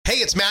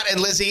It's Matt and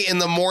Lizzie in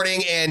the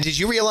morning. And did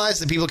you realize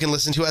that people can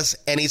listen to us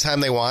anytime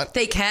they want?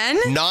 They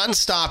can?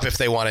 Non-stop if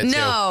they wanted to.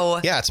 No.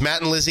 Yeah, it's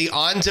Matt and Lizzie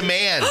on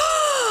demand.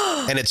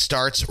 And it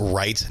starts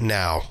right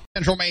now.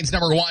 Central Maine's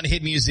 #1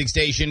 hit music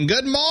station.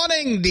 Good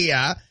morning,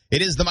 dear.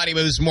 It is the Mighty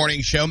Moose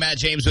Morning Show. Matt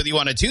James with you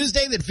on a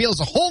Tuesday that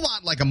feels a whole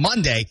lot like a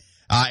Monday.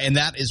 And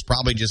that is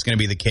probably just going to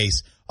be the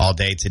case all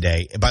day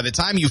today. By the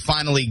time you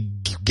finally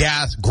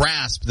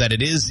grasp that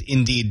it is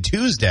indeed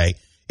Tuesday,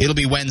 it'll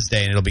be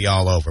Wednesday and it'll be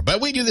all over. But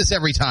we do this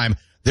every time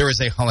there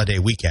is a holiday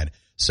weekend.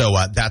 So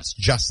that's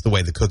just the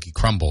way the cookie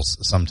crumbles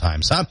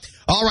sometimes, huh?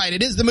 All right,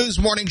 it is the Moose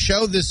Morning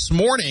Show. This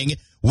morning,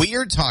 we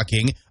are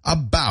talking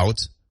about,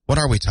 what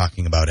are we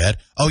talking about, Ed?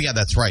 Oh, yeah,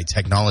 that's right,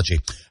 technology.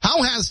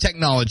 How has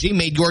technology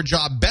made your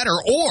job better?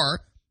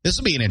 Or, this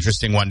will be an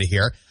interesting one to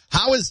hear,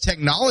 how has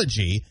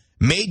technology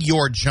made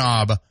your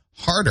job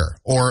harder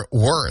or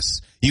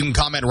worse? You can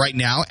comment right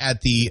now at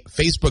the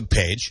Facebook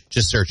page.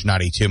 Just search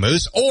 92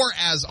 Moose. Or,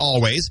 as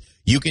always,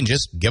 you can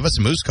just give us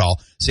a Moose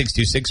call,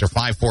 626 or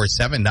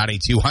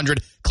 547-9200.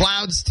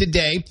 Clouds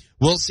today.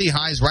 We'll see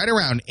highs right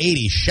around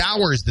 80.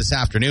 Showers this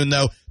afternoon,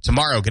 though.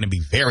 Tomorrow going to be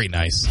very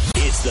nice.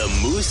 It's the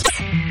Moose.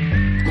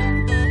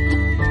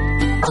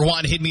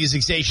 #1 hit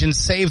music station.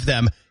 Save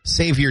them.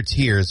 Save your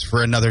tears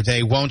for another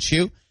day, won't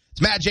you?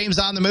 It's Matt James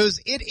on the Moose.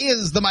 It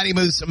is the Mighty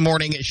Moose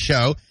Morning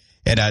Show.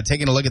 And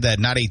taking a look at that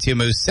 92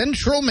 Moose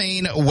Central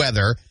Maine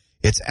weather,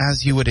 it's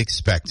as you would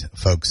expect,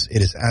 folks.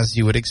 It is as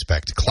you would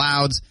expect.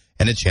 Clouds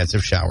and a chance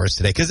of showers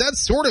today. Because that's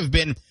sort of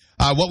been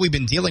what we've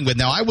been dealing with.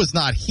 Now, I was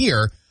not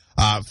here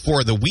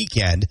for the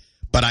weekend,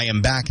 but I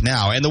am back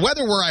now. And the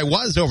weather where I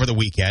was over the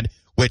weekend,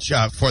 which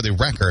for the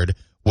record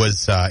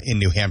was in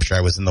New Hampshire.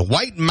 I was in the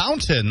White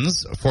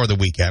Mountains for the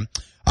weekend.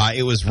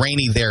 It was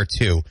rainy there,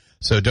 too.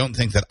 So don't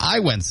think that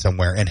I went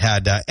somewhere and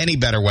had any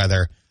better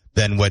weather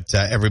than what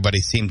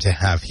everybody seemed to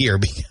have here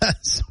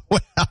because,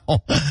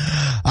 well,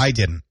 I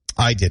didn't.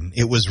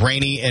 It was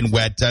rainy and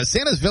wet.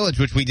 Santa's Village,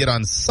 which we did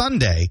on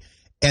Sunday,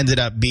 ended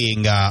up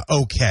being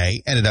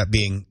okay, ended up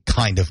being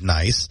kind of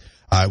nice.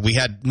 We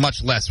had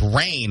much less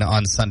rain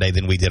on Sunday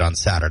than we did on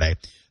Saturday,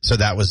 so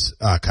that was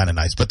kind of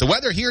nice. But the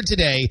weather here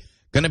today,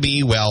 going to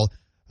be, well,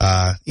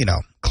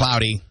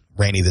 cloudy,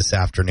 rainy this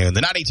afternoon.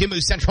 The 92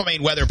 Moose Central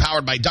Maine weather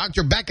powered by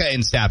Dr. Becca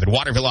and staff at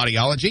Waterville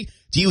Audiology.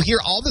 Do you hear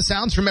all the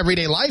sounds from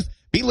everyday life?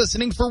 Be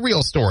listening for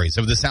real stories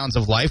of the sounds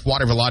of life.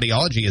 Waterville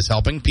Audiology is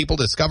helping people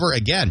discover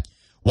again.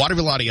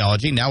 Waterville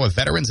Audiology, now a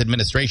Veterans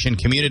Administration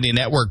Community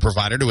Network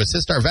provider to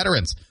assist our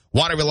veterans.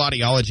 Waterville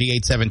Audiology,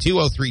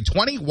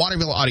 872-0320,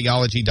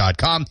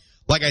 watervilleaudiology.com.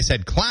 Like I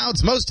said,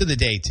 clouds most of the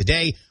day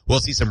today. We'll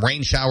see some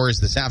rain showers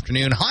this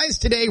afternoon. Highs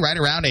today right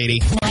around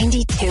 80.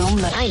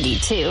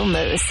 92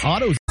 Moose.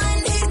 Autos.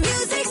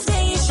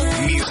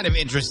 Kind of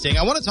interesting.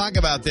 I want to talk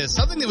about this.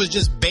 Something that was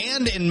just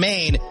banned in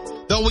Maine,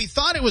 though we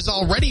thought it was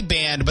already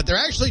banned, but they're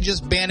actually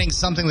just banning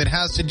something that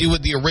has to do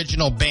with the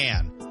original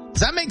ban.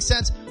 Does that make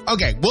sense?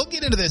 Okay, we'll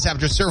get into this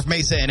after Surf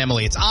Mesa and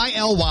Emily. It's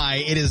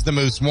ILY. It is the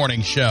Moose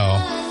Morning Show.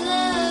 I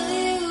love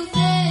you,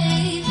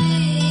 baby,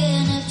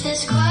 and if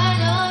it's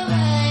quite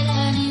alright,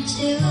 I need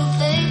to,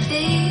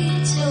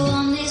 baby, to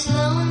on these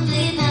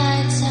lonely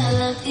nights. I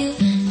love you,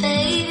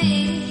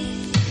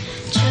 baby,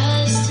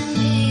 trust in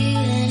me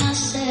when I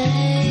say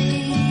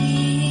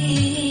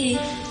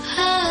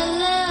I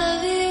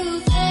love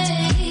you,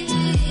 baby,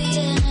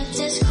 and if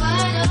it's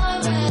quite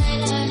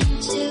alright, I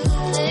need to,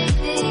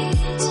 baby,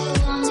 to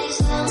on these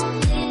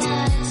lonely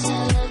nights. I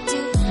love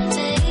you,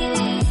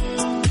 baby,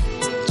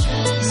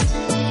 trust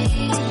in me.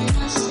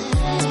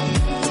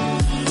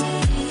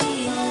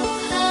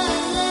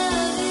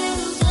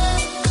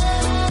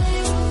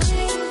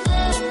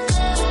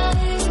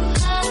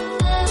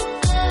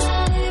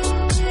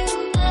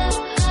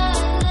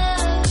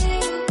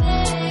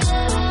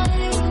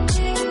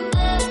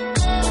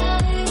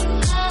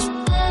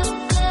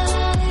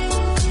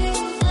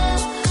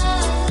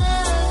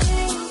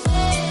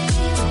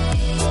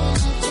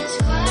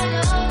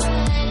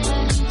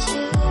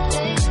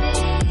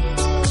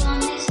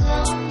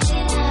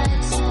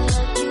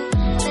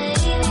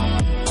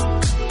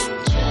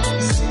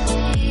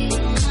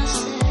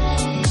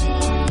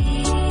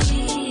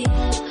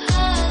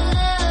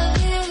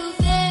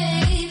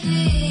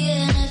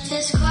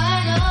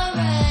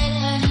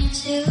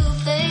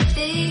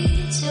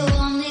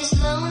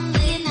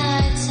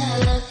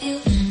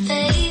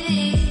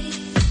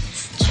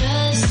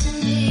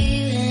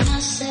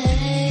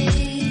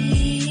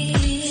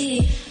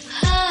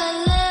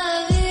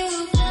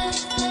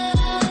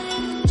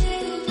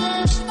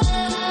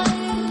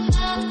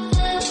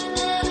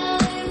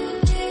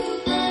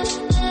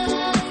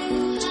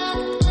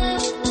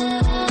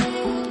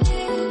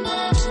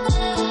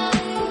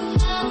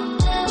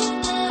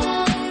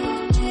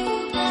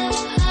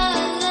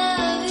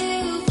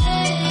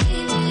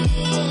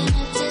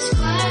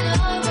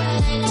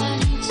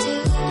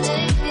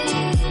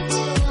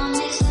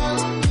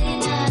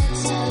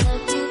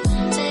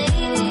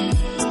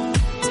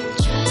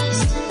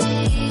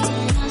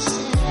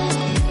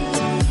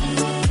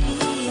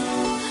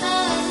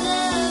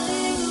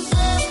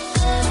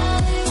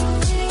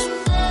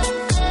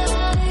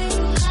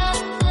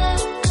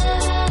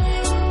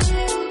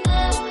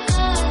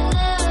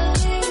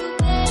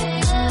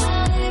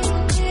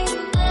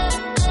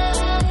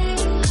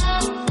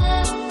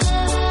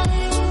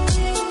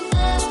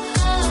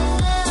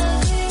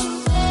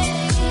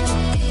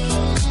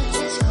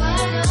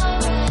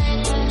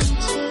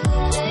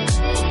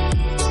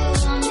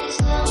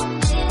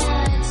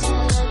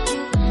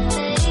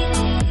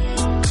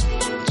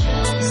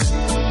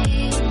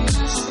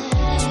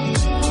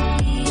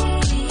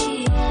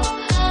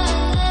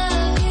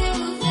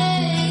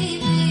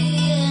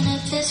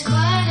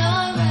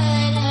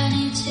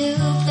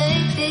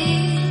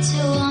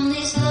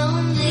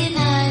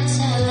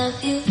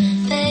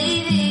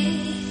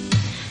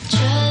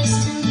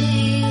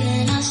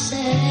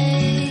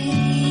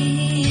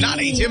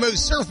 92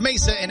 Moose, Surf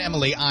Mesa, and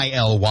Emily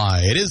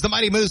ILY. It is the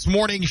Mighty Moose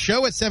Morning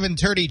Show at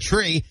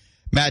 7:33.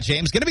 Matt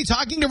James going to be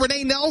talking to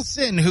Renee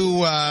Nelson,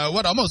 who,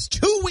 almost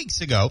 2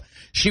 weeks ago,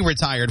 she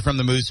retired from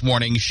the Moose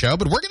Morning Show.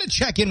 But we're going to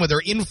check in with her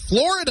in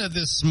Florida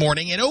this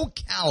morning in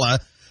Ocala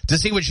to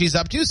see what she's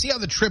up to, see how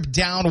the trip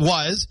down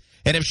was,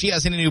 and if she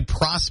has any new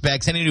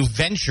prospects, any new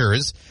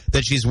ventures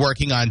that she's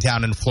working on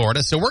down in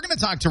Florida. So we're going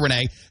to talk to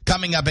Renee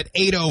coming up at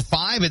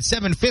 8:05 at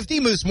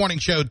 7:50. Moose Morning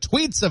Show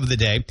tweets of the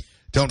day.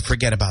 Don't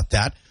forget about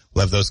that.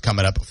 We'll have those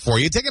coming up for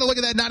you. Taking a look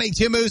at that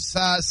 92 Moose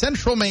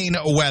Central Maine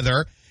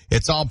weather.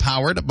 It's all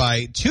powered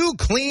by Two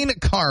Clean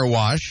Car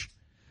Wash.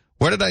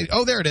 Where did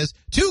oh, there it is.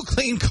 Two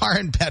Clean Car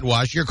and Pet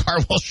Wash. Your car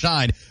will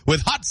shine with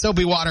hot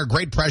soapy water,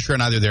 great pressure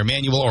in either their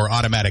manual or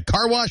automatic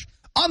car wash.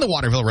 On the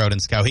Waterville Road in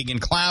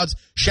Skowhegan. Clouds,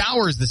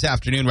 showers this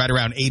afternoon, right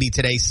around 80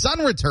 today. Sun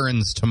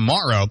returns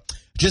tomorrow,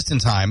 just in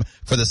time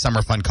for the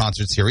Summer Fun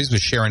Concert Series with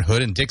Sharon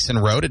Hood and Dixon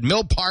Road at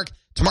Mill Park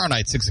tomorrow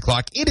night, 6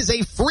 o'clock. It is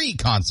a free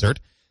concert,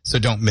 so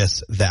don't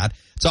miss that.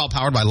 It's all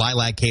powered by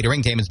Lilac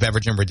Catering, Damon's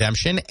Beverage and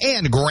Redemption,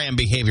 and Graham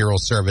Behavioral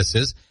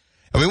Services.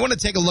 And we want to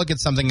take a look at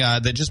something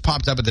that just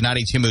popped up at the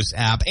 92 Moose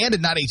app and at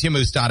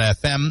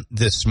 92moose.fm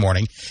this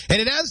morning. And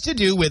it has to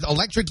do with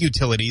electric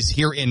utilities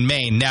here in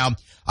Maine. Now,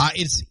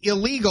 it's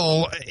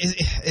illegal.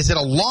 Is it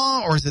a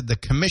law or is it the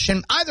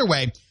commission? Either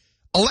way,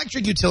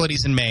 electric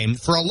utilities in Maine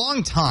for a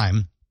long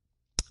time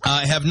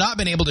have not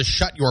been able to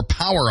shut your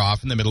power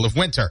off in the middle of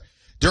winter.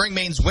 During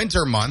Maine's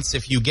winter months,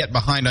 if you get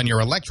behind on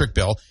your electric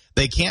bill,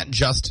 they can't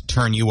just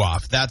turn you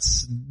off.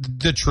 That's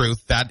the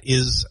truth. That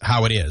is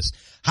how it is.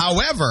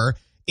 However,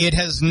 it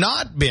has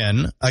not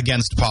been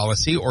against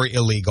policy or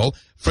illegal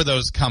for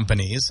those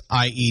companies,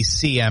 i.e.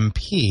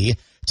 CMP,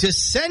 to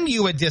send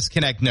you a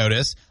disconnect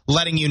notice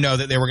letting you know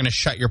that they were going to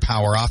shut your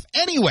power off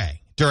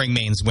anyway during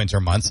Maine's winter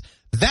months.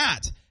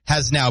 That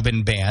has now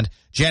been banned.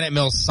 Janet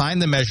Mills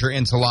signed the measure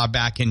into law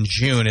back in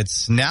June.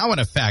 It's now in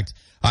effect.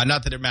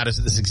 Not that it matters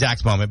at this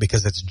exact moment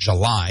because it's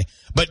July.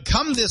 But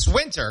come this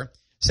winter,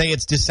 say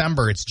it's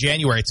December, it's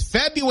January, it's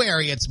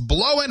February, it's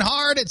blowing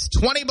hard, it's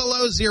 20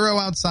 below zero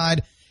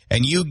outside,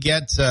 and you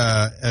get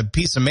a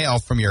piece of mail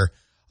from your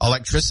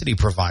electricity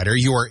provider,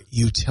 your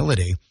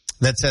utility,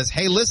 that says,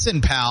 hey,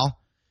 listen, pal,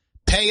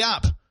 pay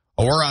up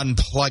or we're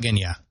unplugging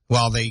you.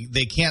 Well,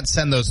 they can't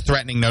send those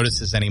threatening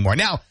notices anymore.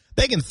 Now,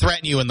 they can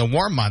threaten you in the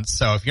warm months,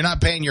 so if you're not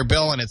paying your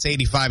bill and it's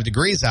 85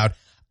 degrees out,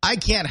 I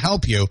can't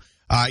help you.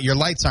 Your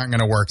lights aren't going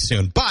to work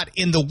soon. But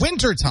in the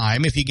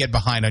wintertime, if you get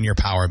behind on your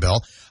power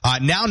bill,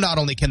 now not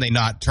only can they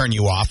not turn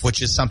you off,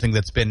 which is something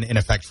that's been in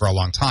effect for a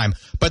long time,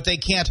 but they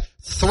can't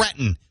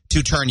threaten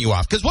to turn you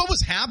off. Because what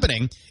was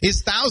happening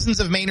is thousands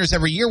of Mainers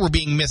every year were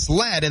being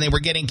misled, and they were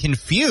getting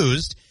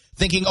confused,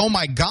 thinking, oh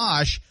my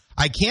gosh,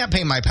 I can't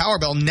pay my power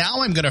bill.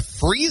 Now I'm going to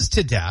freeze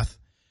to death.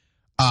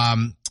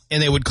 And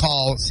they would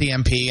call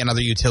CMP and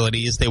other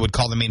utilities. They would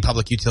call the Maine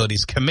Public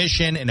Utilities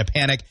Commission in a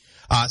panic.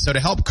 So to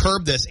help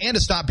curb this and to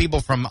stop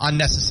people from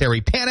unnecessary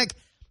panic,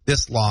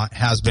 this law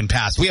has been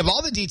passed. We have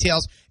all the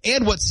details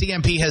and what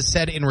CMP has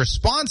said in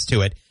response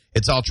to it.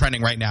 It's all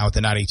trending right now with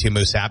the 92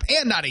 Moose app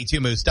and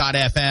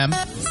 92moose.fm.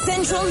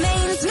 Central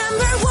Maine's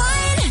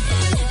 #1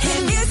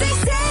 hit music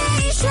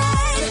station,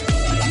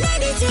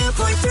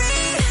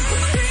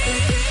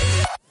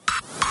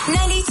 92.3,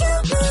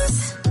 92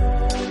 Moose.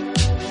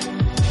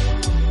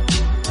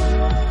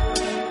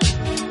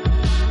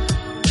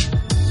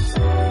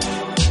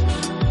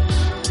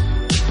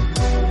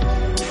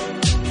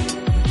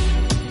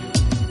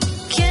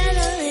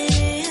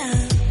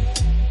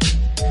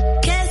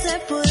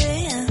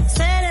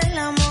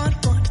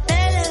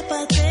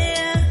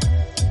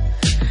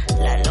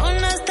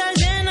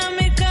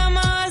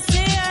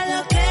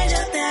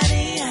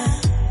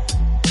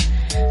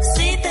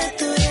 Si te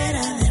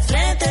tuviera de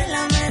frente,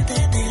 la mente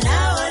te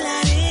la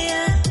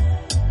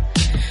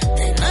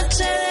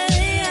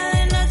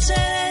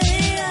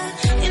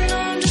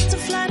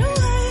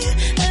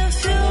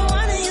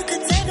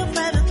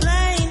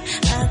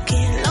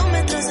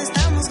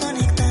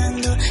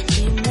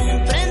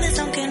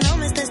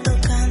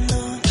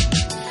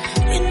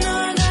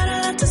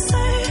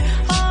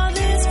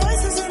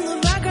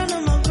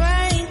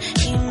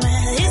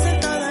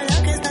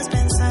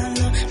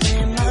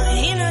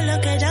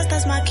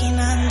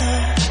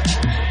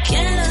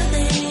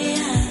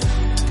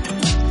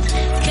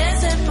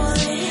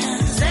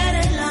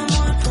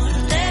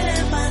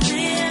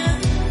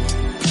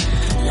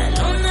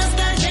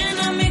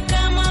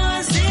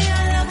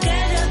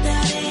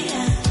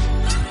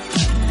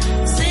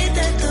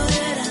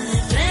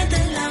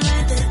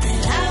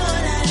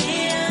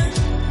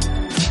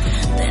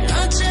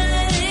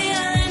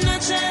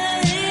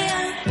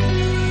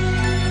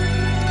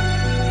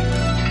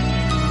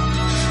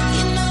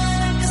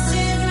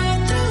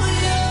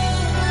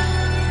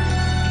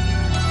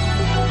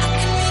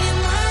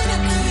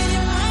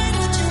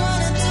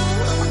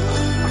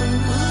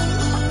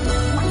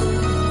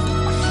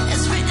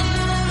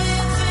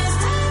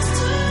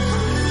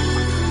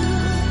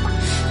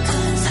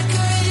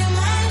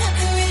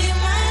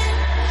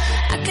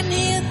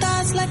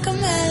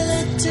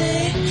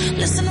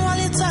Listen while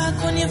you talk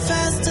when you're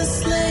fast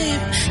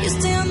asleep. You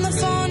stay on the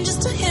phone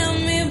just to hear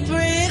me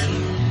breathe.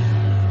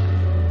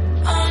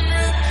 On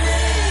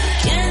repeat.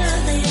 ¿Quién lo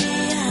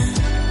diría?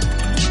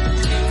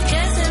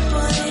 Que se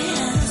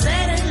podía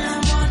hacer el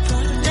amor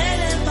por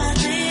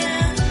telepatía.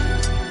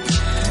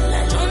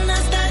 La luna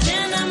está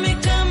llena, mi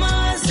cama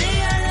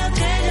vacía, lo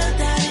que yo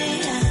te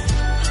haría.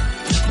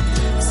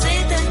 Si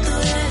te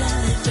estuviera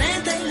de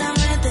frente y la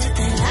mente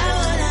te la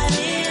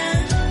volaría.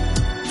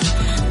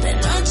 De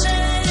noche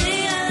de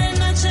día, de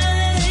noche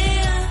de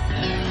día.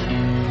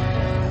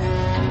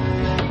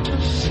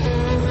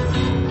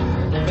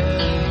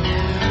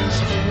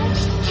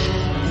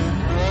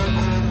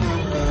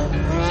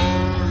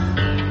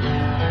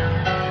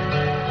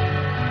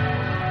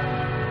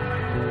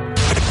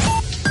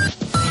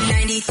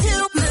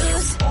 92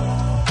 moves.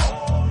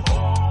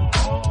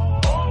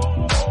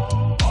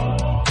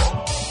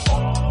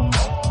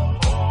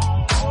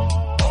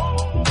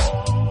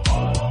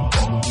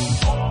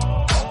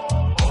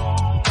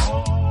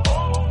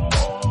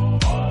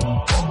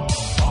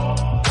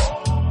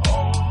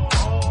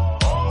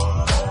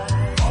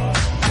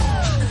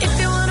 If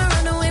you wanna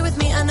run away with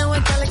me, I know a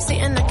galaxy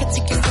and I can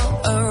take you for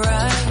a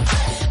ride.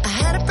 I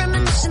had a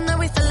premonition that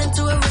we fell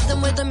into a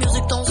rhythm where the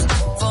music don't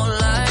stop for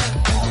life.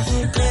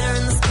 Glitter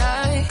in the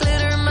sky,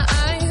 glitter in my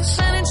eyes,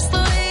 shining just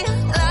the way I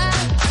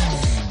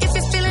like. If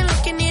you're feeling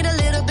like you need a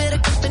little bit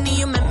of company,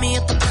 you met me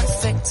at the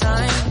perfect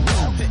time.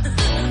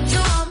 You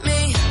want me,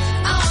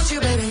 I want you,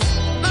 baby.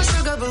 My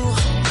sugar boo,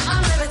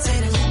 I'm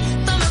levitating.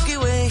 The Milky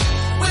Way,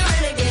 we're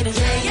renegading.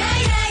 Yeah, yeah,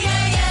 yeah,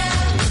 yeah,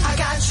 yeah. I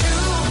got you,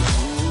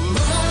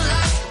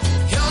 moonlight,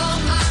 you're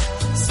my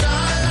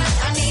starlight.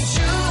 I need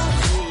you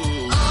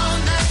all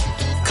night.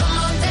 Come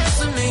on, dance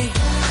with me.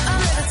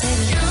 I'm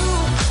levitating. You,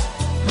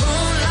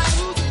 moonlight,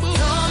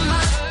 you're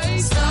my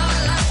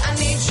starlight. I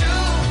need you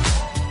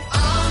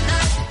all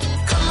night.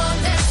 Come on,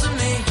 dance with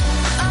me.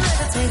 I'm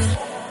levitating.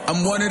 I'm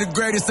one of the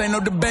greatest, ain't no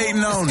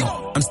debating on it.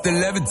 I'm still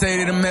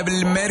levitated, I'm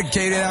heavily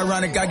medicated.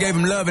 Ironic, I gave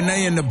him love and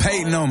they end up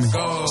hating on me.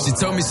 She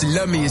told me she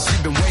loved me and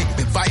she been waiting.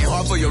 Been fighting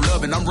hard for your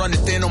love and I'm running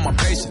thin on my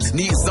patience.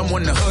 Needing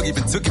someone to hug,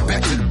 even took it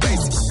back to the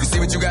basics. You see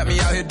what you got me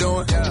out here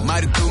doing?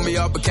 Might have threw me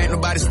off, but can't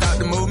nobody stop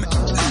the movement.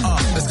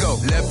 Let's go.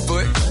 Left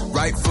foot,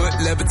 right foot,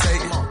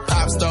 levitating.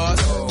 Pop stars,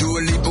 do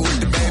a leap with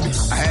the baby.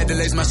 I had to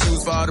lace my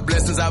shoes for all the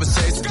blessings I was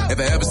chasing. If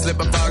I ever slip,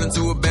 I fall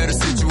into a better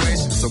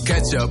situation. So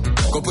catch up,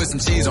 go put some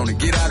cheese on it,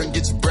 get out and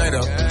get your bread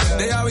up.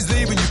 They always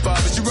leave when you fall,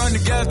 but you run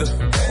together.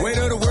 Weight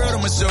of the world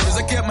on my shoulders,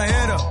 I kept my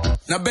head up.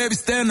 Now baby,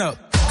 stand up,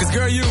 cause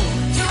girl, you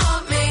You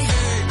want me,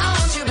 I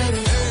want you,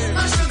 baby.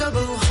 My sugar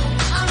boo,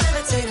 I'm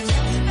levitating.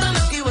 The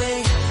Milky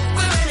Way,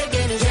 we're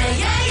renegading. Yeah,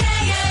 yeah,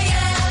 yeah, yeah,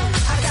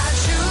 yeah. I got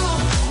you,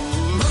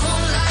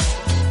 moonlight,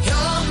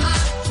 you're my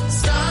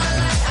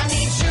starlight. I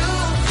need you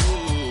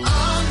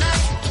all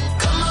night.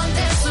 Come on,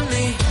 dance with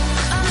me.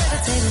 I'm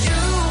levitating.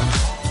 You,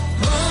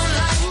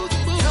 moonlight,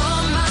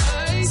 you're my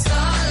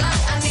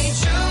starlight. I need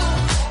you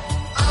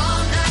all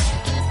night.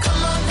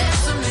 Come on,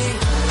 dance with me.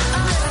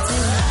 I'm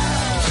levitating.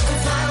 You can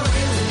fly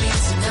away with me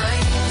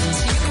tonight.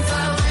 So you can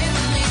fly away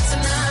with me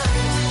tonight.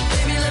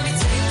 Baby, let me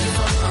take you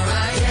for a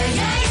ride. Yeah,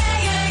 yeah, yeah,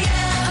 yeah,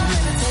 yeah. I'm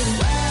levitating.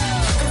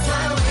 You can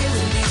fly away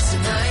with me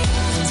tonight.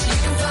 So you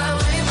can fly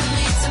away with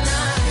me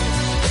tonight.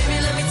 Baby,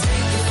 let me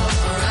take you for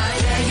a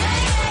ride. Yeah, yeah,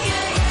 yeah,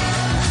 yeah, yeah.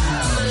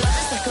 My love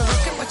is like a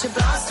rocket, watch it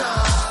blast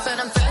off. And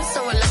I'm feeling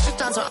so electric,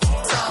 down to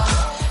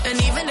off. And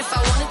even if I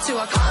wanted to,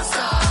 I can't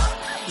stop.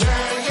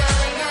 Yeah, yeah,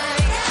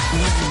 yeah, yeah.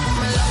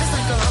 My love is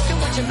like a rocket,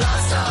 watch it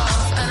blast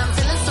off. And I'm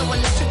feeling so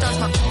electric, down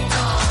to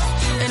off.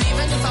 And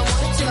even if I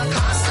wanted to, I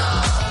can't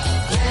stop.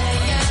 Yeah,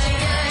 yeah,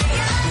 yeah,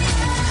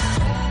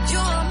 yeah. You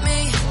want me,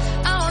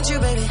 I want you,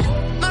 baby.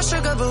 My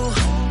sugar boo,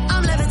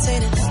 I'm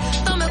levitating.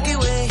 The Milky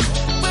Way,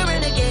 we're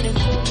renegading.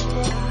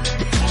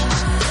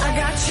 I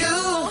got you,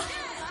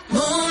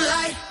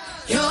 moonlight,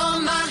 you're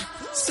my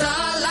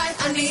starlight.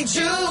 I need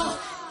you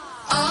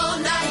all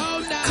night.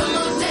 Come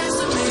on, dance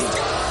with me.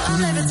 I'm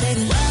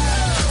levitating. You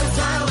can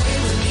fly away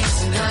with me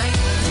tonight.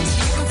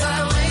 You can fly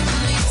away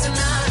with me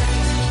tonight.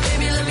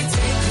 Baby, let me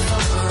take you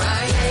for a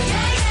ride. Yeah,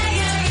 yeah, yeah,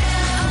 yeah,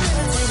 yeah. I'm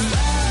levitating.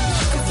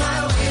 You can fly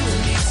away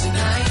with me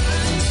tonight.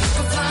 You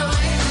can fly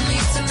away with me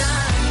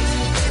tonight.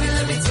 Baby,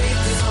 let me take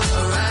you for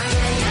a ride.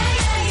 Yeah, yeah,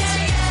 yeah,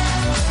 yeah,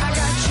 yeah. I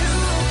got you,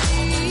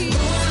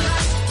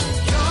 moonlight,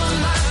 you're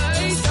my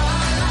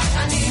starlight.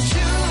 I need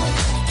you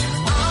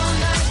all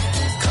night.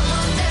 Come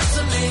on, dance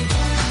with me.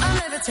 I'm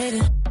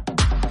levitating.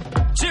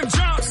 Jim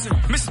Johnson,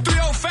 Mr.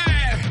 305.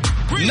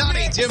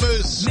 92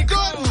 Moose.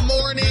 Good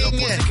morning.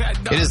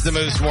 It is the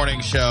Moose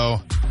Morning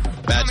Show.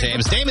 Matt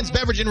James, Damon's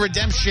Beverage and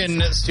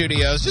Redemption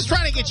Studios. Just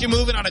trying to get you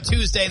moving on a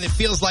Tuesday that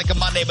feels like a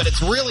Monday, but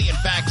it's really, in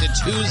fact, a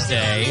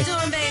Tuesday. What you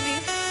doing, baby?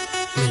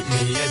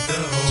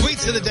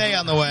 Tweets of the day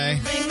on the way.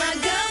 Bring my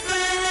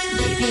girlfriend.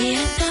 Baby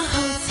at the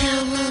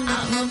hotel room.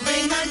 I'ma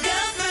bring my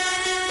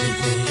girlfriend.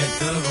 Baby at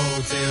the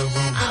hotel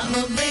room.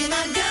 I'ma bring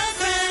my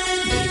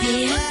girlfriend.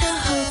 Baby at the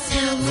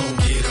hotel room.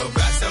 Get up,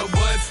 got your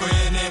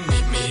boyfriend and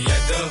meet me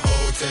at the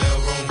hotel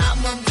room.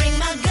 I'ma bring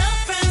my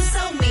girlfriend,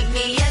 so meet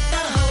me at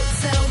the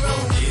hotel room.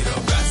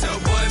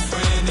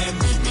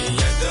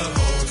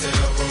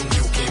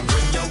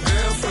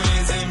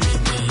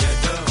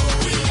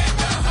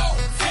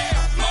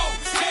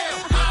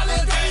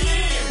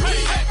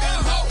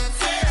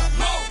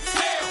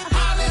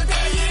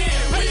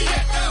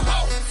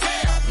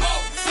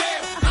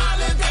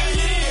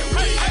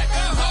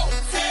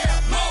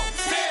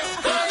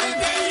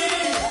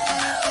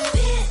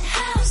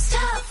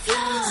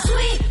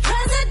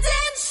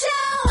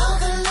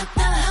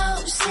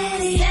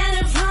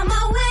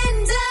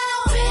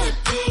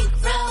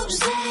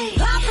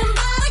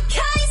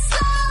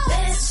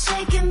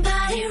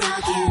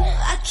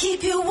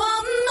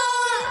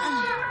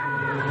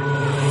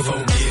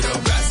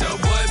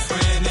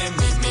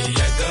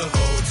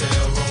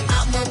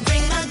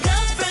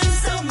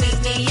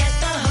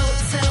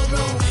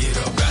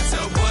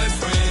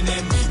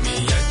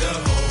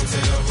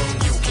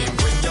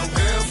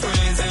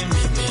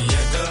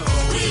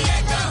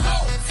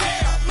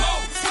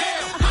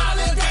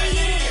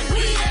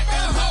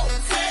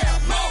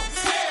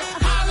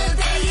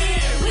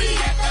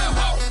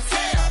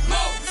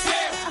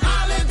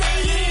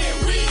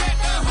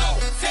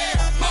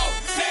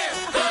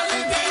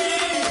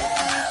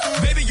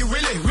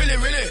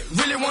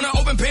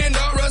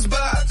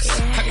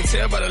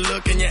 tell by the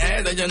look in your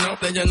eyes that you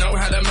know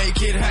how to make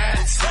it hot.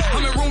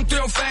 I'm in room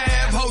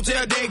 305,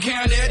 hotel day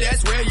count there,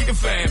 that's where you can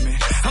find me.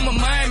 I'm a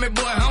Miami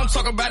boy, I don't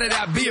talk about it,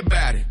 I be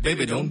about it.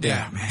 Baby, don't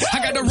doubt me.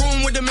 I got the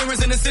room with the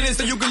mirrors in the ceiling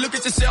so you can look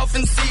at yourself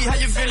and see how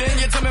you feeling.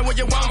 You tell me what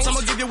you want,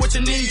 I'ma give you what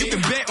you need. You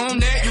can bet on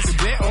that, you can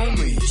bet on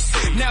me.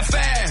 Now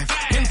 5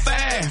 and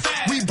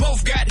 5, we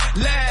both got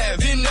live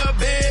in the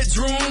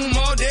bedroom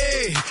all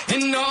day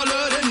and all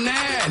of the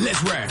night.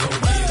 Let's ride. Go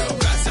get up,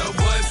 got your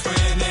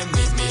boyfriend and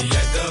meet me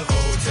at the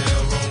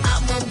hotel room. I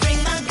won't bring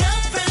my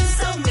girlfriend,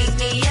 so meet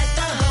me at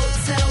the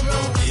hotel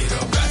room. Get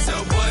up, got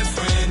your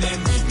boyfriend and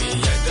meet me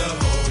at the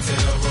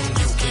hotel room.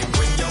 You can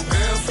bring your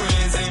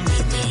girlfriends and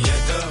meet me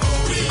at the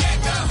hotel. We at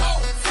the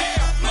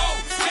hotel,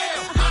 motel,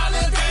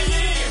 Holiday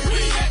Inn.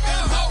 We at the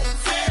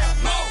hotel,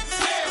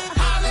 motel,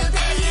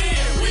 Holiday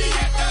Inn. We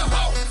at the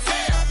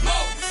hotel,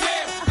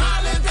 motel,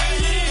 Holiday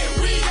Inn.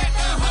 We at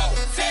the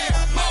hotel,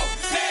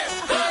 motel,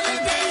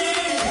 Holiday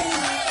Inn.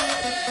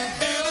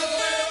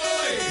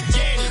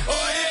 Jenny,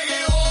 oye que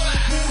hola,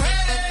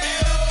 mujeres,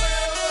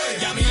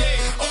 Yamile,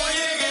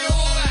 oye que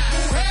hola,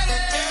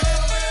 mujeres,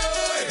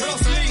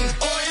 Roslyn,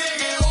 oye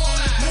que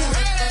hola,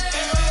 mujeres,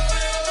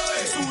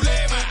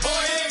 Zulema,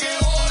 oye que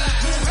hola,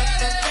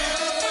 mujeres,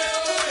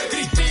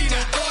 Cristina,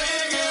 oye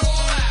que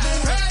hola,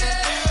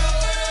 mujeres,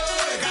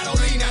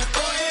 Carolina,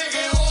 oye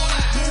que hola,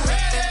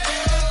 mujeres,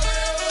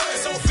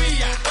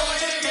 Sofía,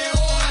 oye que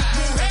hola,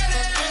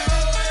 mujeres,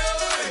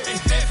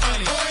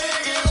 Stephanie, oye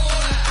que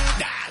hola,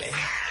 dale.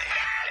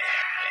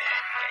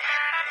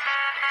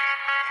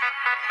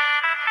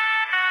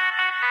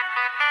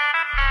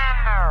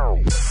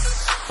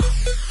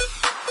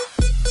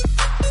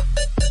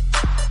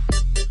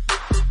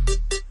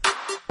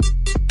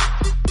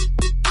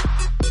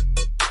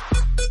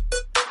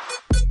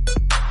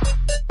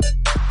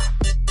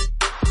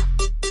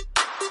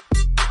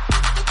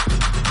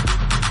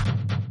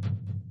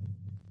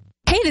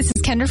 Hey, this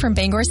is Kendra from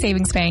Bangor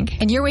Savings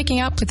Bank, and you're waking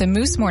up with the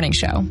Moose Morning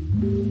Show.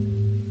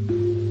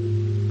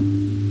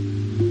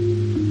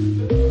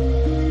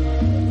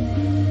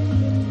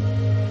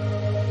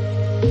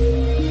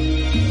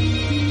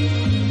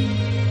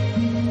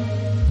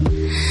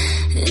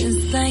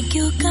 It's like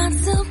you got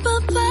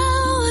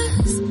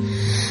superpowers.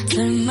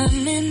 Turn my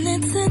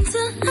minutes into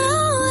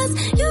hours.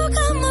 You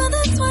got more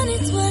than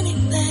 20/20,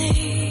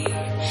 babe.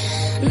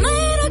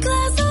 Made a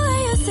glass the way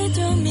you see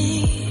through me.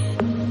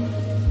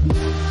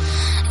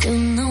 You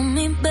know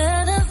me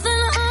better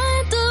than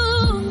I do.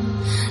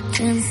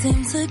 Can't seem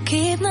to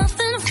keep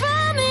nothing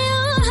from you.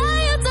 How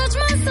you touch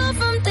my soul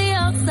from the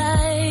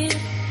outside.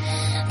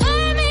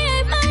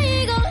 Permeate my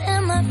ego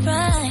and my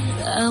pride.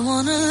 I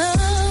wanna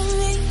love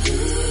me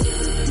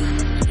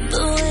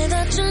the way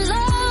that you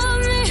love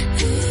me.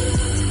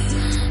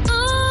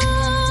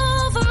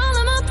 Oh, for all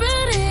of my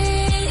pretty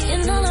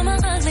and all of my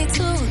ugly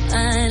too. I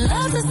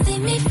love to see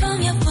me from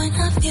your point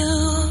of view.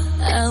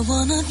 I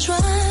wanna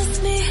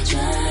trust me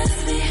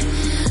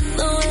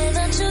the way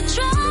that you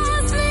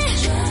trust me.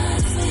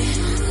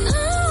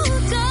 Oh,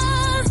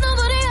 'cause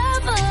nobody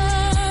ever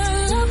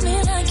loved me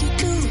like you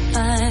do. I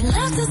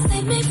love to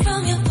see me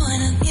from your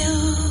point of view.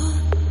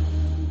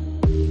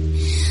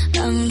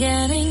 I'm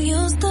getting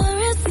used to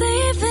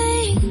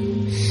receiving,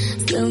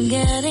 still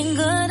getting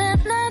good at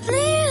not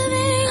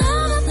leaving.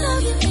 I'ma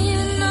love you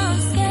even though I'm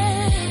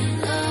scared.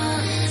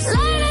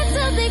 Learning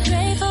to be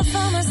grateful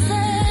for myself.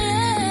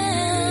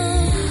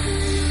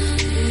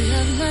 You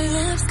love my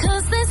lips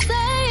 'cause they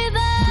say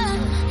that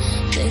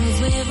things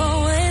we've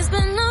always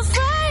been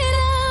afraid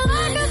of.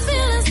 I can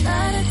feel it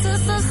starting to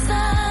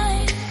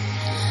subside.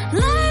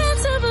 Learning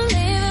to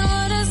believe in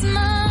what is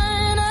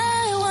mine. I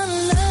wanna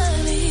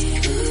love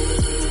you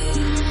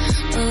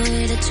the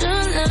way that you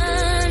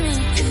love me.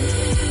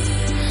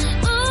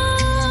 Oh,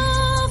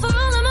 for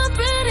all of my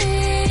pretty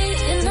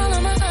and all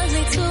of my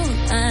ugly too.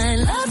 I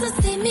love to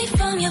see me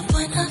from your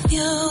point of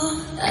view.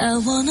 I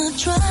wanna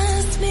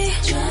trust me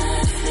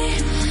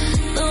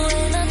the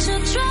way that you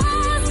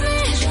trust me.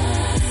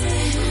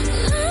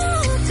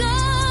 Oh,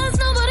 'cause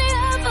nobody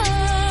ever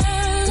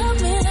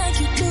loved me like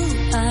you do.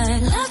 I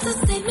love to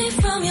see me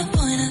from your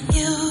point of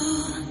view.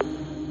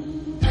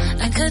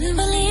 I couldn't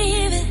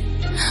believe it,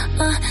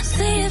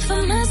 see it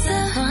for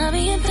myself. I'll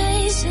be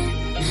impatient,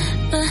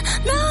 but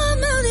now I'm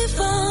really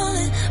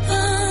falling,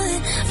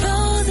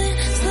 frozen,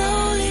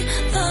 slowly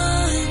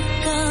falling.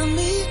 Got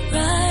me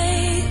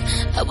right.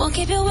 I won't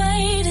keep you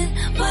waiting.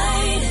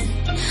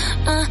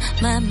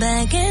 My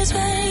bag is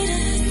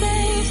waiting,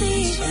 baby.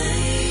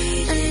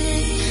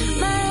 And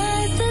my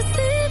eyes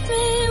deceive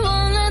me,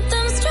 won't let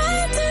them stray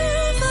too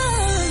far.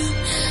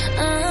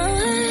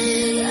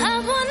 I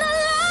wanna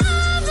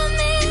love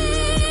me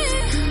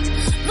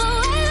the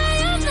way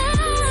that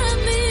you love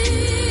me.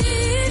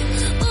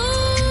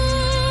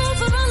 Ooh,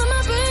 for all of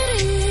my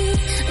pretty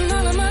and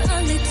all of my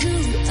ugly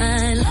too. I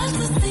love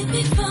to see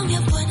me from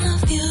your point of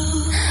view.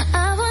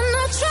 I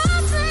wanna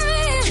trust me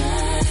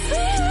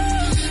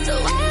the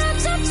way that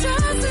you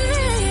trust me.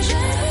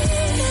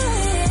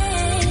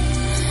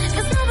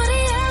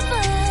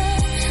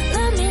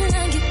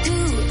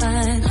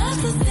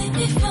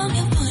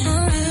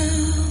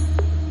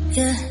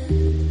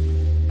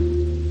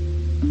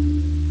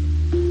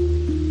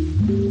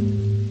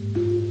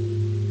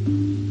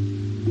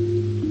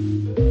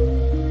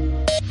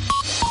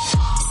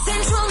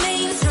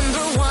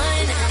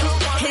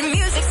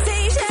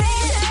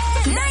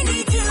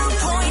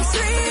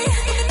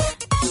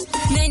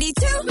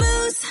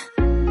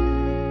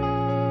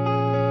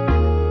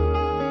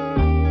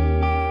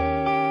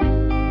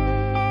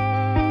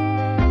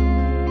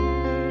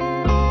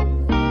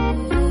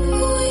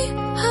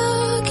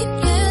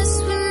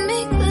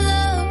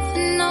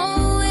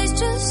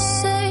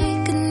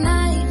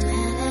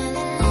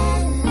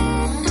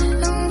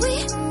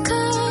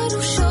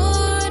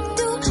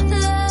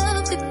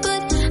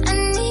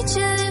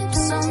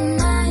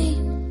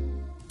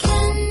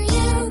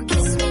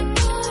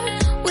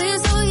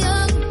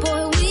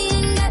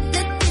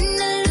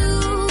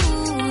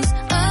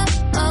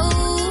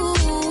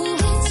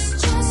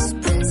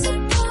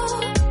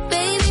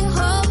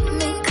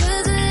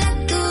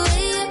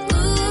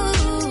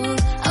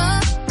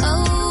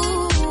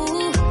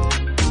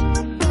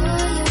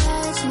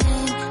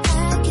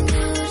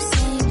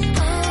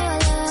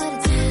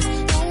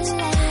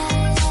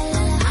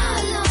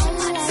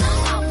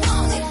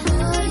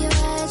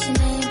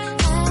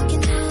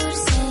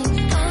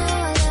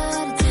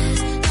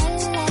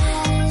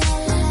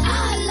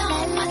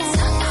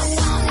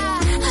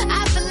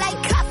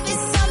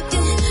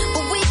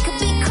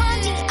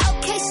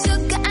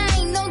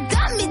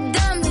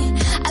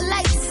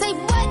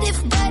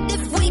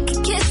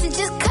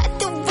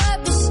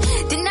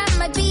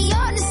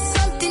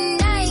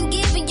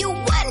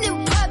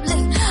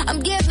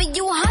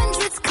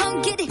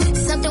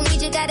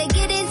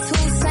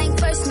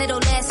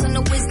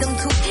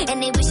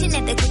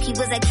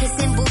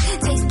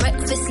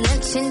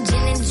 pushing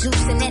gin and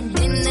juice and that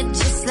dinner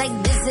just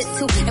like dessert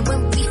too. And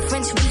when we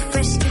French,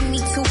 refresh, give me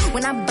two.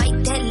 When I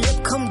bite that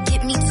lip, come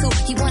get me two.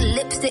 He want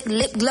lipstick,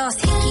 lip gloss,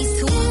 hickeys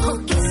too. Oh,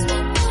 guess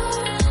what?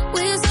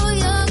 We're so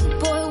young,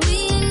 boy, we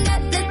ain't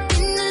got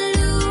nothing to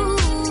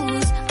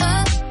lose.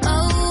 Oh,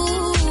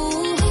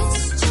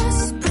 it's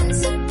just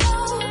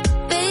principle.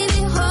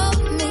 Baby,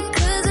 hold me,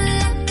 'cause I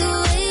like the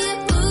way you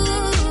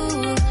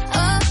move.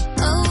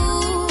 Oh,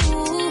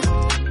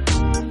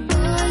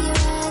 boy, you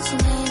write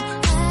your name,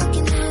 I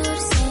can do the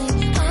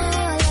same. Oh,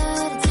 I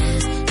love the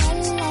taste. La,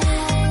 la, la, la, la,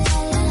 la.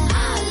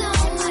 All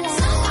on my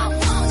tongue, I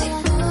want it.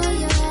 Boy,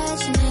 you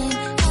write your name,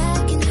 I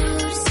can do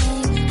the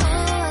same. Oh,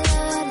 I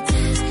love the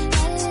taste.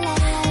 La,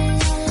 la, la, la,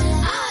 la.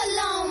 All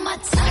on my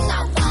tongue,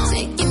 I want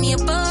it. Give me a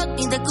buck,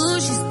 need the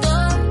Gucci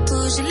store.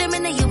 Gucci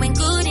lemonade, you ain't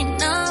good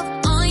enough.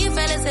 All you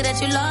fellas say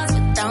that you lost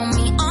without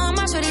me. All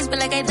my shorties feel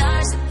like I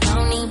dodged the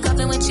county.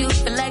 Cuffing with you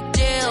feel like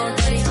jail,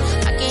 buddy.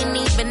 I can't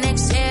even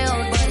exhale,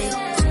 buddy.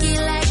 Cookie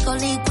like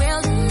holy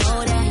grail, you know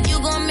that. You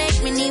gon'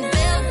 make me need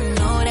bail, you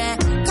know that.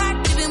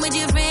 Caught dipping with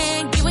your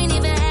friend, you ain't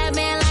even had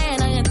man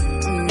lying on you,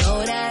 you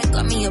know that.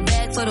 Got me a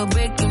bag for the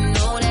brick, you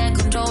know that.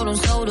 Control them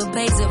shoulder,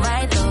 pays it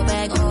right, throw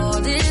back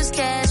all this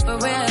cash for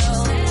real.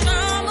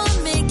 I'ma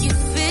make you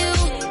feel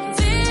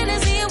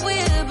fantasy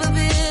with a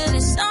bill.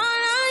 It's all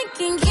I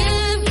can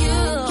give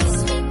you.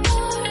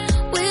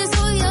 We're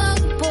so young,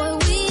 boy,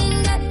 we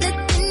ain't got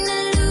nothing to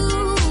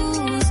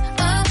lose.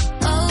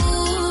 Oh,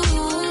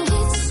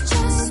 it's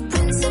just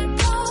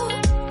principle.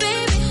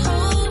 Baby,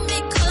 hold me,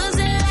 'cause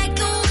I like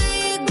the way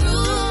you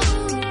groove.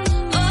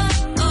 Oh,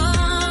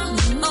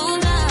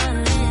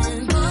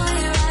 darling, boy,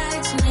 you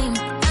write your name,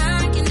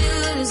 I can do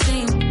the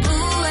same.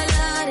 Ooh, I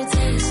love the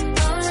taste.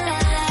 Oh, la,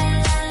 la,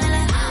 la, la,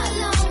 la.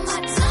 All on my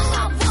tongue,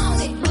 I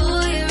want it.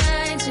 Boy, you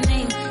write your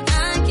name,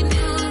 I can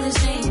do the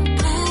same.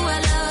 Ooh, I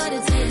love the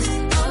taste.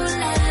 Oh,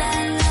 la, la,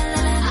 la,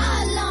 la, la.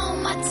 All on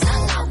my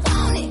tongue, I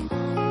want it.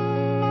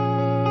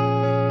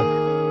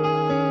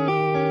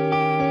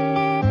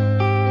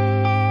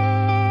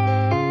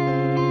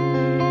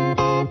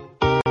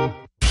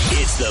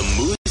 It's the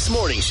Moose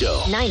Morning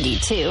Show.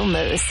 92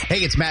 Moose. Hey,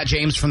 it's Matt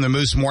James from the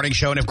Moose Morning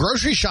Show. And if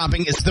grocery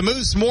shopping is the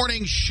Moose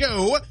Morning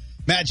Show,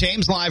 Matt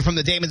James live from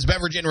the Damon's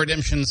Beverage and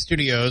Redemption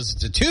Studios.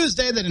 It's a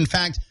Tuesday that, in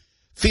fact,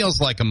 feels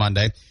like a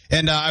Monday.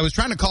 And I was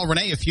trying to call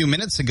Renee a few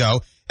minutes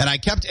ago, and I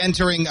kept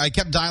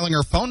dialing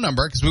her phone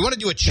number because we want to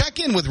do a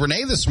check-in with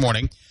Renee this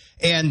morning.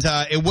 And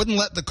it wouldn't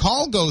let the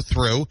call go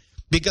through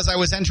because I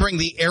was entering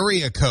the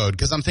area code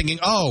because I'm thinking,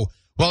 oh,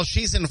 well,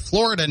 she's in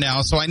Florida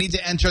now, so I need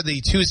to enter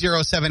the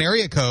 207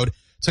 area code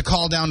to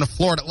call down to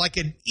Florida. Like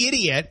an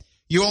idiot,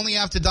 you only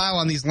have to dial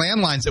on these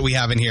landlines that we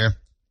have in here.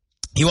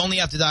 You only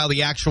have to dial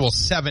the actual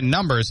 7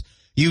 numbers.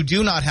 You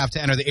do not have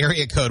to enter the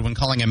area code when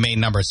calling a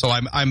main number. So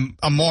I'm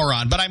a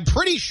moron, but I'm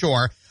pretty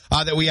sure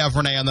that we have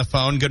Renee on the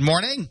phone. Good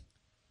morning.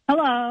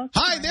 Hello.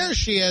 Hi, there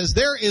she is.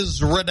 There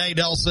is Renee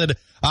Delcid,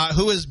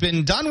 who has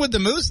been done with the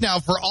Moose now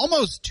for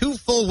almost 2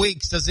 full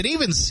weeks. Does it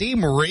even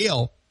seem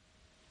real?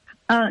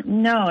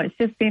 No, it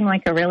just seemed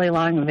like a really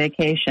long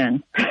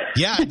vacation.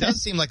 Yeah, it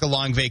does seem like a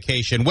long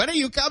vacation. When are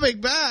you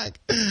coming back?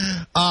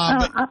 Yeah,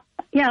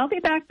 I'll be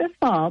back this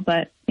fall,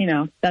 but,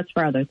 that's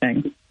for other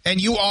things. And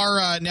you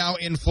are now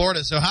in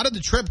Florida. So how did the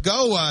trip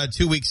go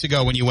 2 weeks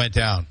ago when you went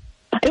down?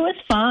 It was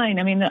fine.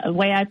 I mean, the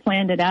way I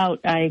planned it out,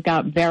 I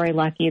got very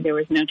lucky. There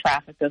was no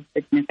traffic of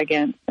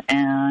significance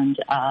and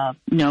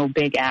no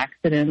big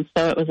accidents.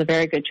 So it was a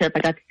very good trip.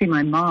 I got to see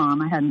my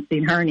mom. I hadn't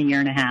seen her in a year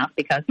and a half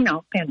because,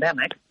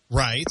 pandemic.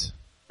 Right.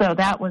 So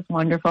that was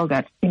wonderful.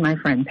 Got to see my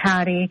friend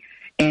Patty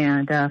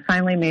and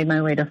finally made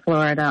my way to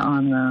Florida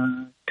on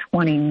the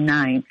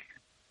 29th.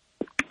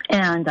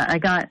 And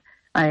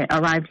I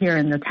arrived here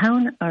in the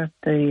town of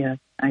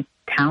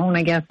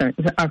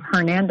of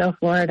Hernando,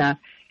 Florida.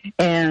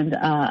 And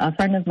a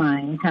friend of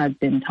mine had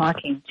been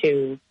talking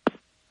to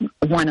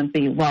one of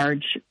the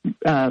large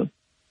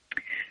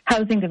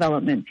housing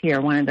developments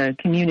here, one of the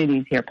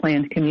communities here,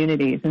 planned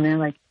communities. And they're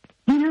like,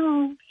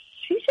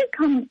 she should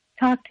come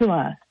talk to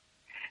us.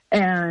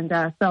 And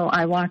so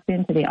I walked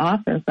into the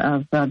office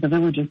of the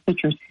Village of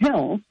Citrus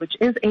Hills, which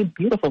is a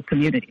beautiful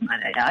community, might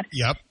I add.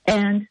 Yep.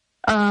 And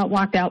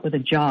walked out with a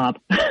job.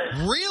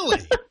 Really?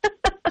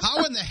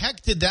 How in the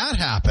heck did that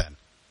happen?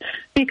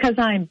 Because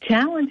I'm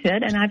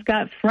talented, and I've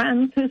got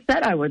friends who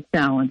said I was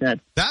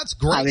talented. That's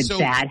great. How did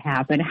that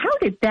happen? How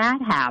did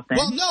that happen?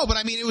 Well, no, but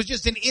I mean, it was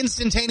just an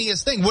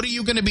instantaneous thing. What are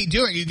you going to be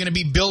doing? Are you going to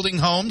be building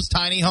homes,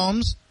 tiny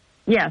homes?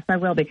 Yes, I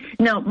will be.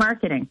 No,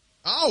 marketing.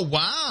 Oh,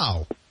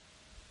 wow.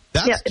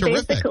 That's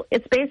terrific.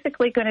 It's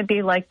basically going to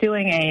be like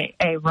doing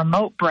a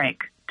remote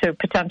break to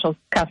potential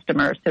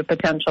customers, to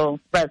potential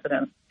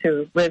residents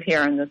who live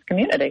here in this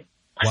community.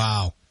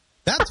 Wow.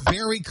 That's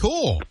very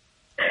cool.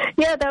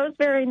 Yeah, that was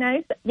very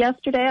nice.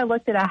 Yesterday I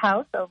looked at a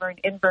house over in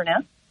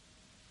Inverness.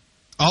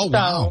 Oh,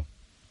 wow.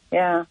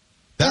 Yeah.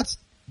 That's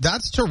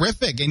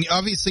terrific. And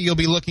obviously you'll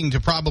be looking to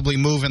probably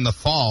move in the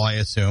fall, I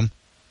assume.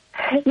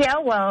 Yeah,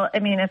 well, I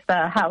mean, if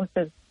the house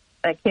is,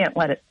 I can't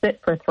let it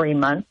sit for 3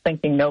 months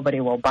thinking nobody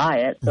will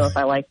buy it. So if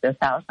I like this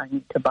house, I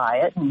need to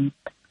buy it and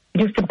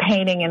do some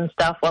painting and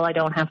stuff while I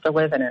don't have to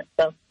live in it.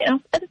 So,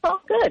 it's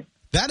all good.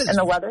 That is, and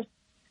the weather's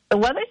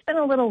been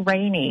a little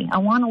rainy. I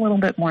want a little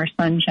bit more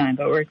sunshine,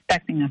 but we're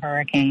expecting a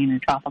hurricane or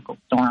tropical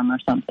storm or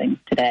something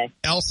today.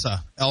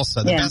 Elsa.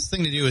 The best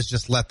thing to do is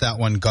just let that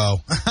one go.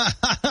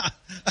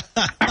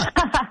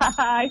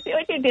 I see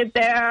what you did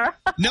there.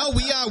 No,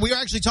 we were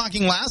actually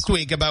talking last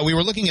week about, we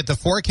were looking at the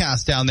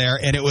forecast down there,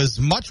 and it was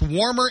much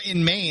warmer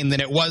in Maine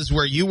than it was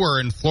where you were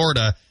in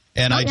Florida.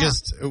 And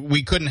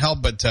we couldn't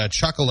help but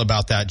chuckle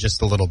about that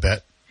just a little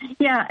bit.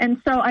 Yeah,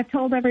 and so I've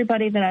told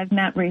everybody that I've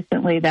met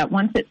recently that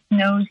once it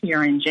snows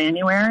here in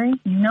January,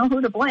 you know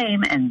who to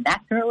blame, and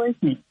that girl is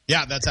me.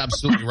 Yeah, that's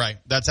absolutely right.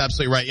 That's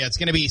absolutely right. Yeah, it's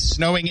going to be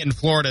snowing in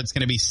Florida. It's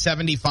going to be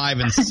 75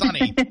 and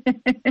sunny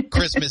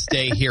Christmas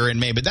Day here in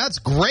May. But that's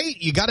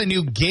great. You got a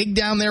new gig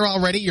down there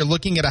already. You're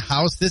looking at a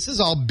house. This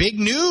is all big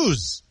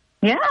news.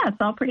 Yeah, it's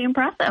all pretty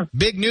impressive.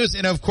 Big news.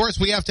 And, of course,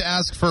 we have to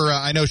ask for,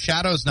 I know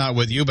Shadow's not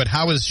with you, but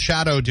how is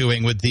Shadow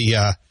doing with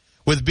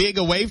being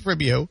away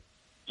from you?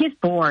 He's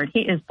bored.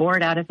 He is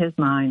bored out of his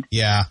mind.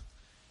 Yeah.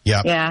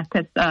 Yeah. Yeah,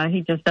 because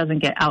he just doesn't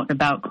get out and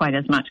about quite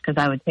as much because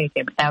I would take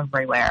him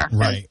everywhere.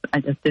 Right. I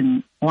just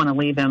didn't want to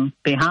leave him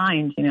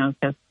behind,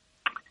 because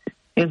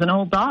he's an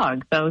old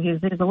dog. So he's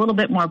a little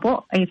bit more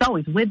bored. He's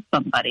always with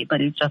somebody, but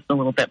he's just a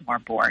little bit more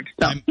bored.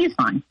 So he's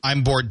fine.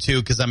 I'm bored,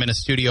 too, because I'm in a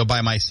studio by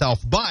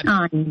myself. But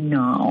I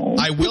know.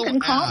 I will You can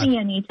call me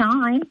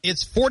anytime.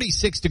 It's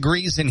 46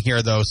 degrees in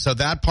here, though, so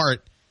that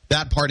part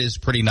is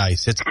pretty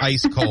nice. It's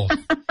ice cold.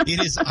 It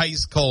is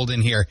ice cold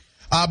in here.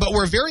 But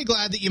we're very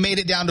glad that you made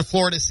it down to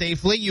Florida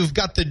safely. You've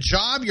got the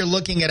job. You're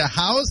looking at a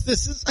house.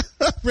 This is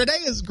Renee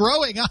is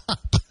growing up.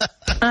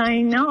 I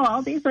know,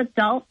 all these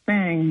adult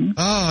things.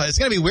 Oh, it's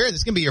going to be weird. This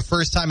is going to be your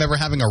first time ever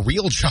having a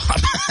real job.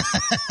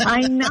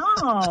 I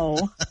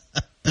know.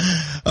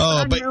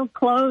 Oh, Put on real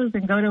clothes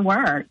and go to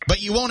work.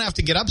 But you won't have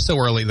to get up so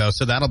early, though,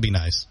 so that'll be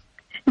nice.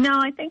 No,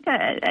 I think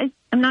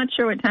I'm not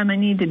sure what time I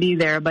need to be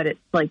there, but it's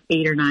like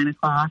 8 or 9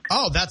 o'clock.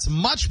 Oh, that's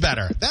much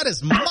better. That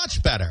is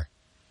much better.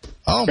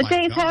 Oh, the my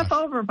day's gosh. half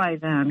over by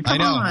then.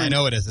 Come on. I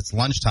know it is. It's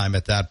lunchtime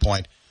at that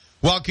point.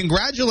 Well,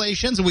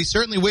 congratulations. We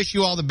certainly wish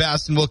you all the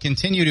best, and we'll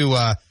continue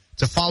to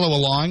follow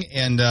along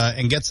and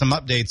get some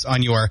updates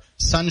on your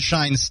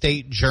Sunshine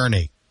State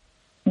journey.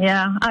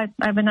 Yeah, I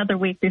have another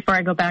week before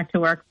I go back to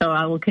work, so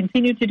I will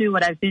continue to do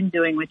what I've been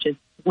doing, which is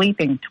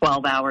sleeping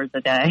 12 hours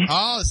a day.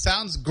 Oh,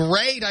 sounds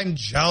great. I'm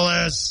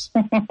jealous.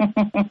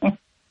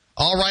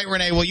 All right,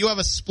 Renee. Well, you have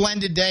a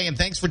splendid day, and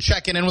thanks for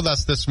checking in with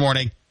us this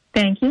morning.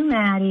 Thank you,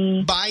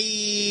 Maddie.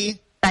 Bye.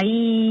 Bye.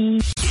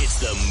 It's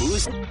the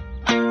Moose.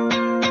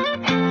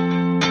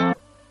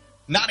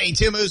 Not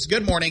A2 Moose.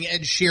 Good morning.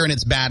 Ed Sheeran,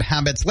 It's Bad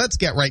Habits. Let's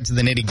get right to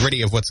the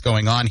nitty-gritty of what's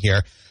going on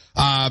here.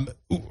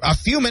 A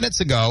few minutes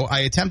ago,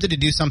 I attempted to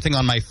do something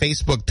on my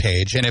Facebook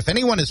page, and if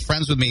anyone is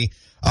friends with me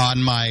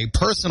on my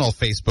personal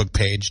Facebook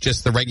page,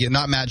 just the regular,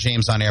 not Matt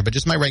James on air, but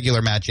just my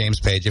regular Matt James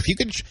page, if you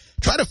could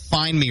try to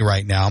find me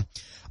right now,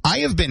 I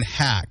have been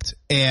hacked,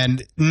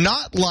 and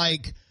not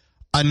like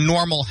a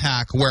normal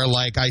hack where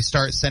like I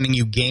start sending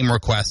you game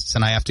requests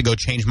and I have to go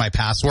change my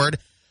password.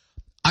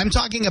 I'm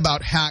talking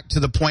about hack to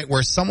the point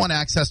where someone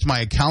accessed my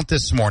account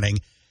this morning,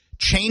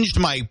 changed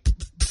my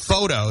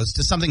photos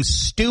to something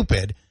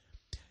stupid,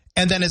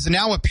 and then is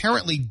now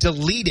apparently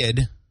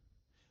deleted,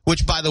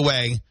 which, by the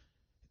way,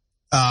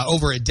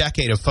 over a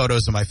decade of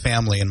photos of my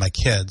family and my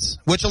kids,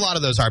 which a lot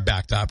of those are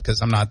backed up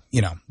because I'm not,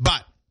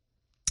 but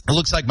it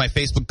looks like my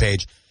Facebook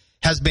page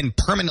has been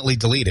permanently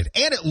deleted.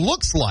 And it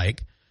looks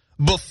like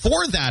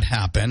before that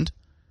happened,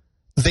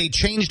 they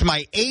changed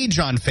my age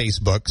on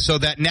Facebook so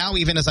that now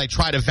even as I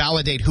try to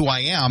validate who I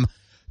am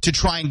to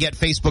try and get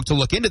Facebook to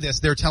look into this,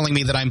 they're telling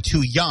me that I'm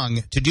too young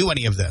to do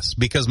any of this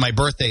because my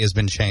birthday has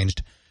been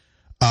changed.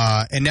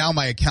 And now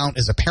my account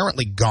is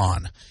apparently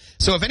gone.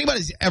 So if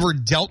anybody's ever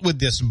dealt with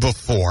this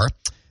before,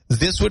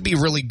 this would be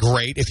really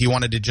great if you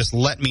wanted to just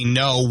let me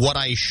know what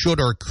I should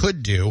or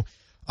could do.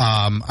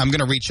 I'm going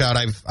to reach out.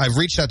 I've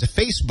reached out to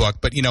Facebook,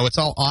 but, it's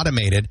all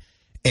automated.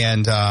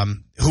 And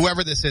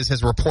whoever this is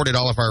has reported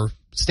all of our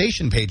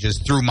station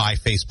pages through my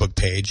Facebook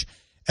page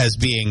as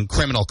being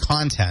criminal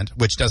content,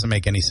 which doesn't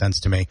make any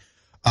sense to me.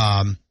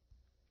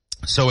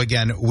 So,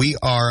 again, we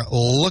are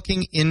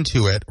looking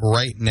into it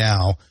right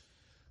now.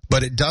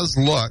 But it does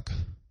look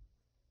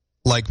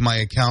like my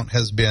account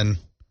has been,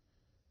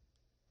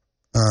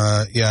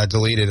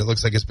 deleted. It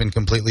looks like it's been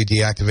completely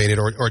deactivated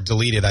or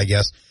deleted, I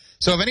guess.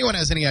 So if anyone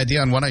has any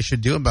idea on what I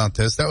should do about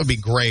this, that would be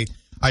great.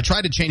 I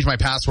tried to change my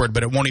password,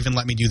 but it won't even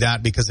let me do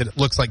that because it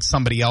looks like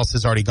somebody else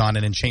has already gone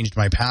in and changed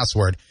my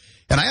password.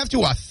 And I have to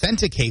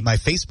authenticate my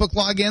Facebook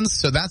logins,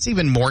 so that's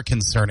even more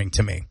concerning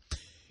to me.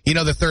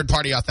 The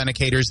third-party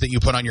authenticators that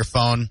you put on your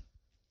phone.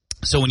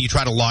 So when you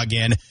try to log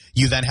in,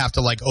 you then have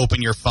to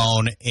open your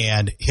phone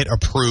and hit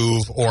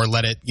approve or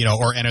let it,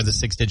 or enter the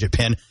 6-digit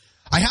PIN.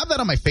 I have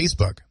that on my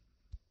Facebook.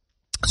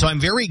 So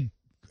I'm very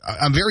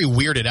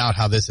weirded out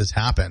how this has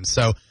happened.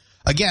 So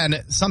again,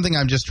 something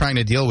I'm just trying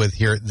to deal with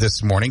here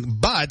this morning.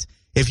 But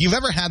if you've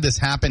ever had this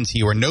happen to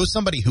you or know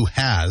somebody who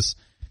has,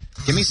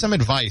 Give me some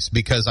advice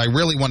because I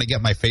really want to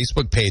get my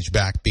Facebook page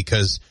back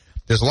because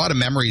there's a lot of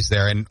memories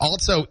there. And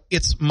also,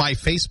 it's my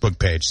Facebook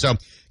page. So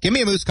give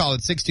me a Moose call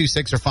at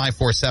 626 or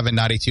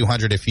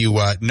 547-9200 if you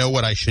know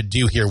what I should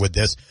do here with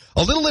this.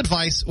 A little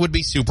advice would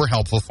be super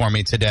helpful for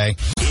me today.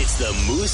 It's the Moose